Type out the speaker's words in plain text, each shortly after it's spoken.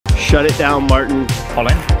Shut it down, Martin. All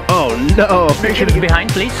in. Oh no! Chips behind,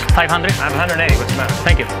 please. 500. I'm 180. What's the matter?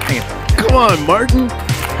 Thank you. Thank you. Come on, Martin.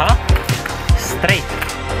 Huh? Straight.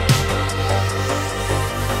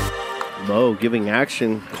 Mo giving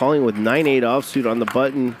action, calling with 9-8 offsuit on the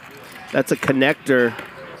button. That's a connector.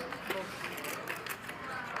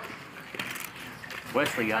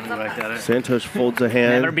 Wesley got me like that. Santos folds a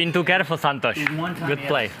hand. Never been too careful, Santos. Good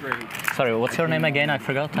play. Sorry, what's your name again? I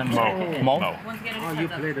forgot. I'm sorry. Mo? Oh, you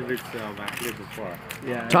played a bit Yaple before.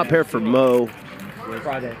 Yeah. Top pair for Mo.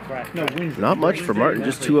 Friday. No, Wednesday. Not much for Martin,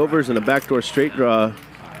 just 2 overs and a backdoor straight draw.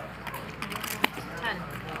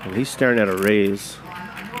 And he's staring at a raise.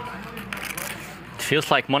 It feels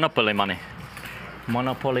like Monopoly money.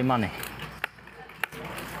 Monopoly money.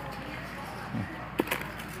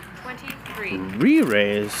 23.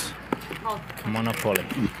 Re-raise. Monopoly.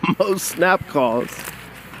 Mo snap calls.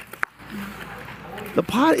 The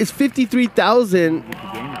pot is 53,000.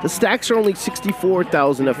 The stacks are only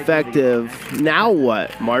 64,000 effective. Now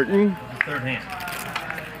what, Martin? Third hand.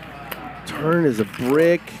 Turn is a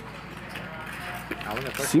brick.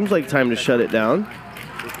 Seems like time to shut it down.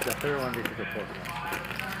 This is the third one, this is the fourth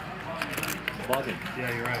one.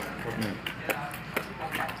 Yeah, you're right.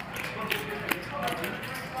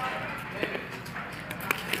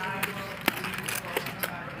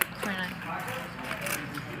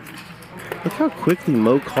 Look how quickly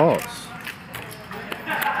Mo calls.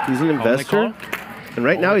 He's an investor. And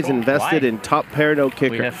right now he's invested in top pair, no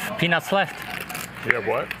kicker. We have peanuts left. You have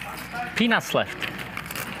what? Peanuts left.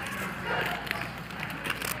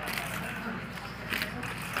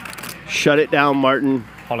 Shut it down, Martin.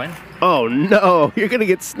 All in. Oh no, you're gonna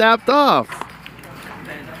get snapped off.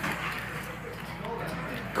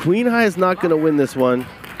 Queen high is not gonna win this one.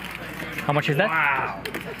 How much is that? Wow.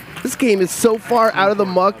 This game is so far out of the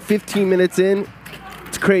muck, 15 minutes in.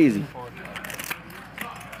 It's crazy.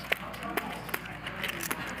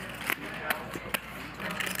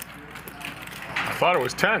 I thought it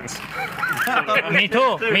was tens. Me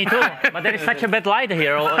too. Me too. But there is such a bad light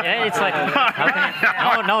here. Yeah, it's like, how can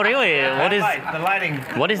I, no, really. What is The lighting.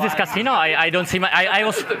 What is this casino? I don't see my.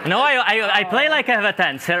 I play like I have a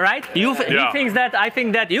tens, right? He thinks that. I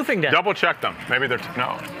think that. You think that. Double check them. Maybe they're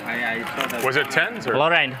no. I saw that. Was it tens or?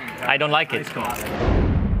 Lorraine, I don't like it. All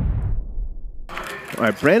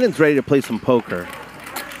right, Brandon's ready to play some poker.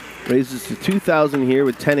 Raises to 2,000 here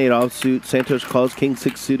with 10-8 offsuit. Santos calls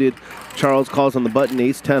king-6 suited. Charles calls on the button,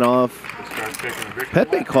 ace-10 off.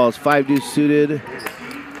 Pepe calls 5-deuce suited.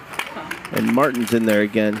 And Martin's in there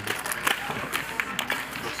again.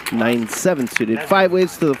 9-7 suited. 5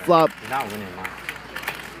 ways to the flop.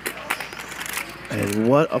 And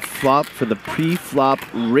what a flop for the pre-flop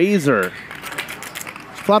razor.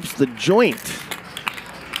 Flops the joint.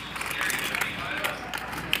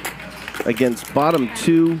 Against bottom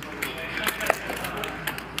 2.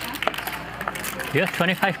 You have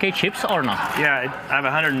 25k chips or not? Yeah, I have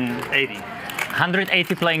 180.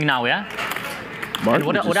 180 playing now, yeah? Martin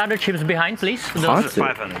And what are the chips behind, please? Those Those are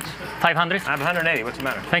are 500s. 500? I have 180. What's the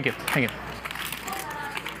matter? Thank you. Thank you.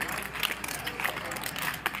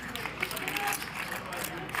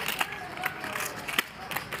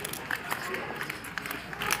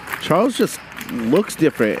 Charles just looks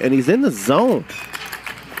different, and he's in the zone.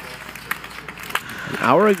 An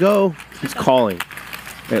hour ago, he's calling,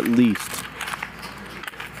 at least.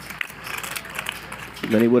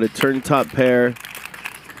 And then he would have turned top pair.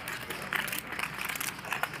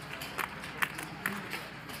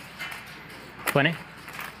 $20.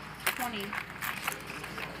 20.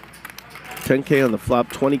 10K on the flop,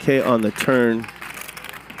 20K on the turn.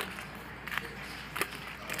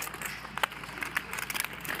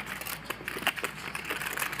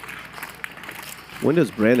 When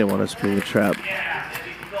does Brandon want to spring the trap?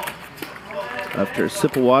 After a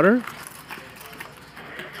sip of water?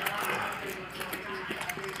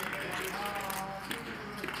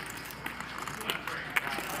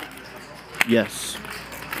 Yes.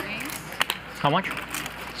 How much?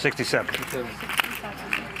 67.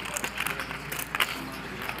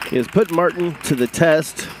 He has put Martin to the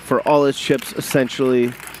test for all his chips,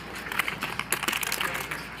 essentially.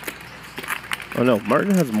 Oh no,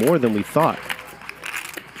 Martin has more than we thought.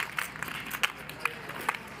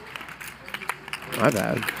 My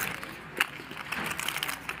bad.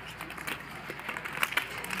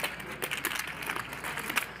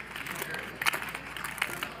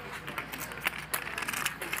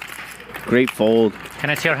 Great fold. Can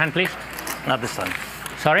I see your hand, please? Not this time.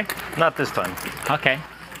 Sorry? Not this time. Okay.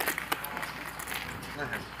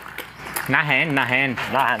 Nahen.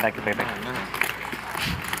 Nah, thank you, baby.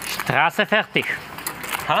 Straße fertig.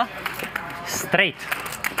 Huh? Straight.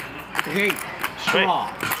 Hey, Straight.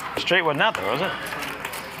 Straight was not though, was it?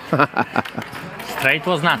 Straight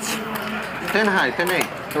was nuts. 10 high, 10 8.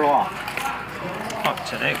 Throw off. Oh,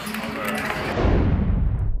 10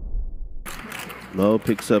 8. Low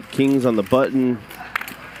picks up kings on the button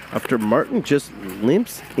after Martin just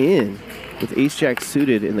limps in with ace-jack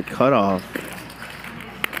suited in the cutoff.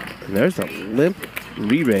 And there's a limp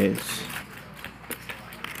re-raise.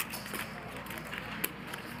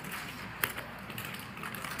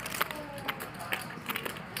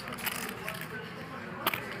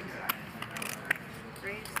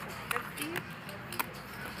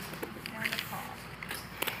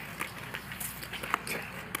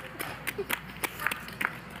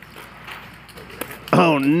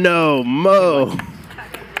 Oh no, Mo.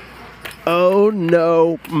 Oh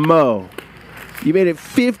no, Mo. You made it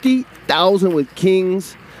 50,000 with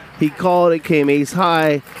kings. He called, it came ace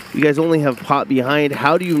high. You guys only have pot behind.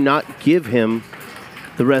 How do you not give him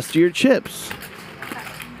the rest of your chips?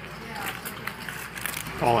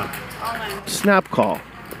 All in. Snap call.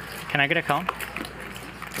 Can I get a count?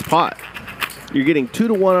 It's pot. You're getting 2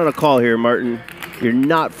 to 1 on a call here, Martin. You're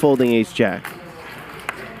not folding ace jack.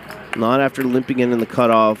 Not after limping in the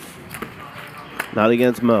cutoff. Not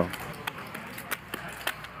against Mo.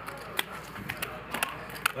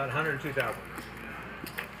 About 102,000.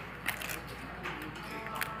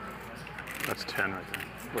 That's 10 right there.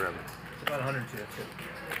 Whatever. About 102.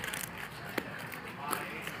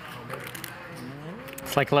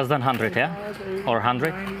 It's like less than 100, yeah? Or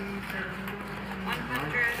 100?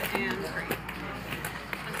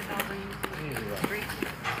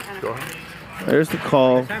 103. Go ahead. There's the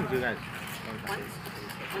call.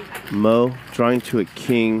 Mo drawing to a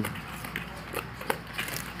king.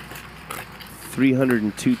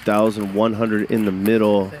 302,100 in the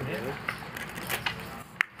middle.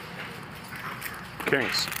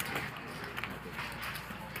 Kings.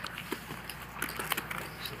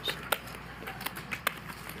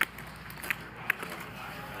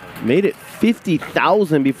 Made it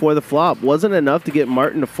 50,000 before the flop. Wasn't enough to get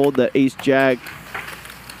Martin to fold the ace jack.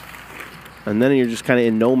 And then you're just kind of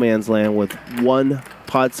in no man's land with one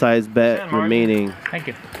pot-sized bet remaining. Thank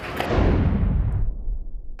you.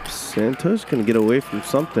 Santos gonna get away from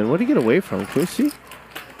something. What did he get away from? Can we see?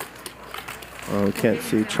 Oh, we can't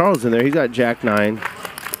see. Charles in there. He's got jack 9.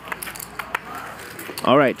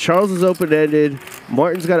 All right, Charles is open-ended.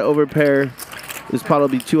 Martin's got to overpair. This pot will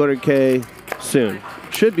be 200K soon.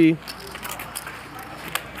 Should be.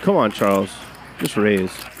 Come on, Charles. Just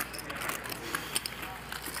raise.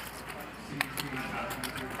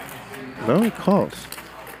 No, he calls.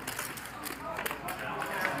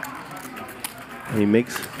 And he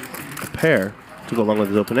makes a pair to go along with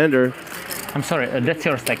his open-ender. I'm sorry, that's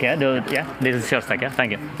your stack, yeah? Yeah, this is your stack, yeah?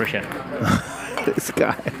 Thank you, appreciate it. This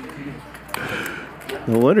guy.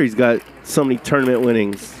 No wonder he's got so many tournament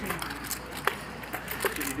winnings.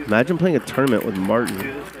 Imagine playing a tournament with Martin.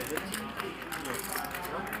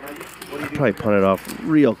 I'd probably punt it off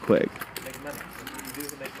real quick.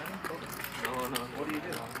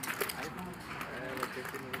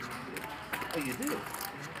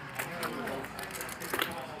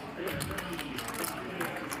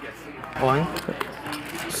 One.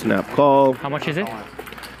 Snap call. How much is it?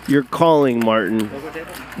 You're calling, Martin.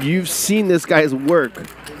 You've seen this guy's work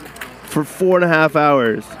for 4.5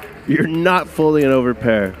 hours. You're not folding an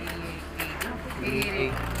overpair.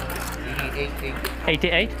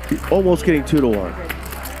 88? You're almost getting 2 to 1.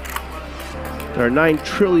 There are 9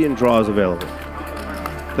 trillion draws available.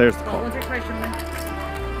 There's the call. What's your question?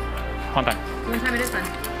 One time. One time it is then.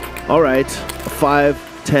 All right, 5,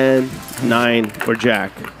 10, 9, or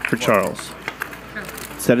jack for Charles.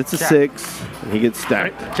 Said it's a 6, and he gets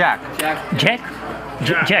stacked. Jack. Jack?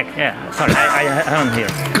 Jack, yeah. Sorry, I don't hear.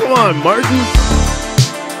 Come on, Martin.